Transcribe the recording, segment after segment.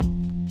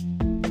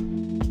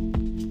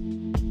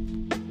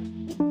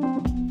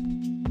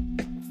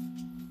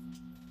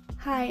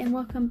Hi, and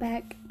welcome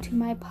back to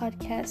my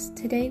podcast.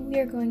 Today we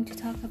are going to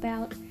talk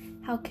about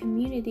how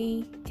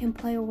community can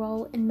play a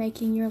role in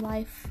making your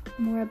life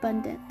more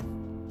abundant.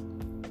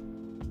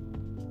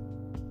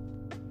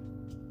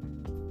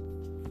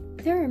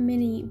 There are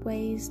many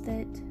ways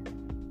that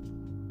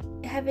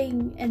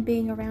having and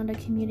being around a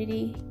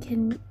community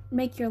can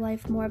make your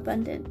life more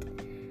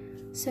abundant.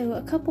 So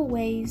a couple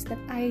ways that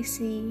I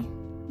see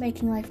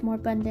making life more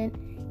abundant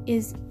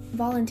is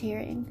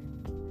volunteering.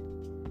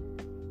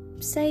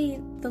 Say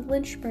the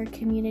Lynchburg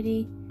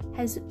community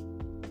has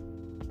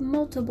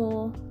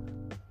multiple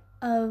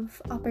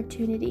of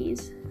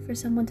opportunities for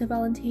someone to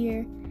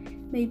volunteer,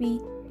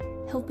 maybe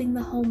helping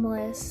the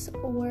homeless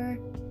or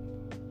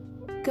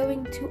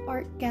going to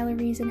art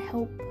galleries and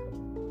help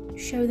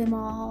show them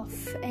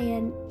off,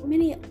 and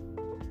many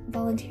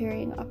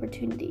volunteering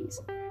opportunities.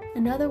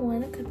 Another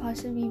one could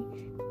possibly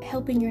be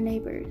helping your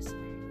neighbors.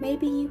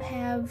 Maybe you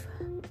have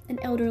an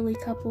elderly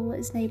couple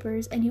as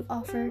neighbors and you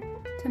offer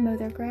to mow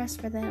their grass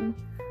for them,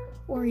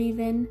 or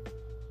even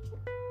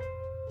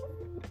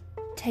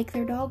take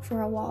their dog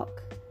for a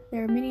walk.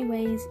 There are many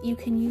ways you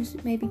can use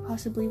maybe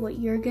possibly what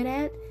you're good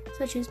at,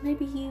 such as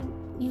maybe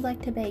you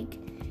like to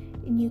bake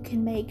and you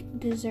can make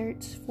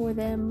desserts for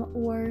them,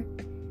 or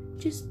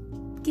just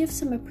give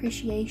some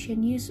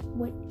appreciation. Use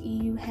what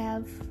you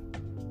have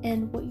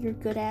and what you're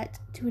good at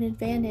to an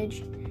advantage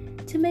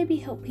to maybe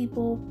help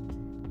people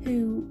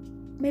who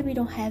maybe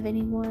don't have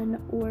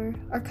anyone or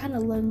are kind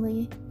of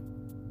lonely,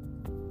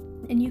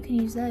 and you can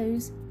use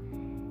those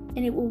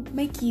and it will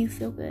make you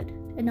feel good.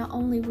 And not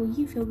only will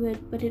you feel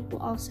good, but it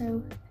will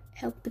also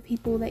help the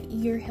people that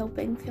you're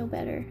helping feel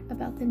better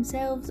about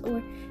themselves,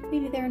 or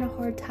maybe they're in a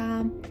hard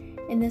time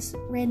and this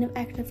random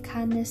act of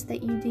kindness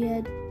that you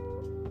did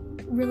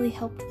really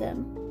helped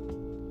them.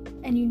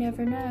 And you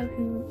never know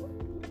who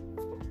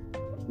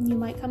you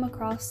might come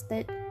across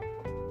that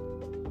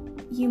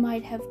you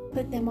might have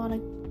put them on a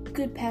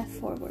good path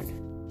forward.